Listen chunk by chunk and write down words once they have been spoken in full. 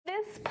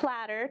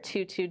platter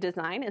tutu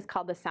design is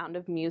called The Sound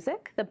of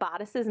Music. The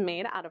bodice is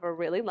made out of a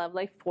really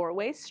lovely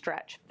four-way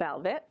stretch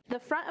velvet. The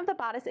front of the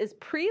bodice is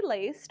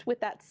pre-laced with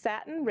that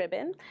satin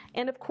ribbon,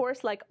 and of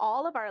course, like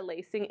all of our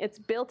lacing, it's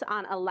built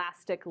on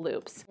elastic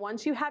loops.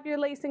 Once you have your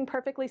lacing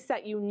perfectly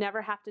set, you never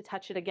have to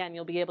touch it again.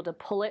 You'll be able to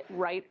pull it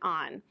right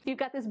on. You've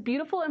got this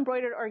beautiful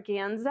embroidered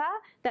organza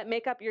that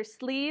make up your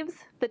sleeves,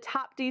 the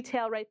top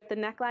detail right at the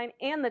neckline,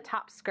 and the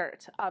top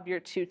skirt of your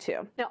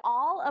tutu. Now,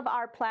 all of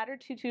our platter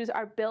tutus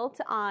are built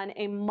on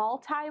a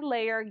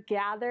multi-layer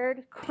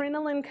gathered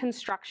crinoline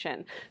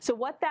construction. So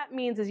what that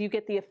means is you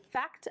get the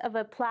effect of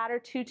a platter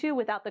tutu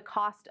without the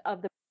cost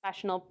of the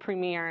professional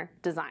premier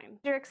design.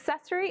 Your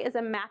accessory is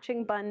a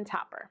matching bun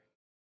topper.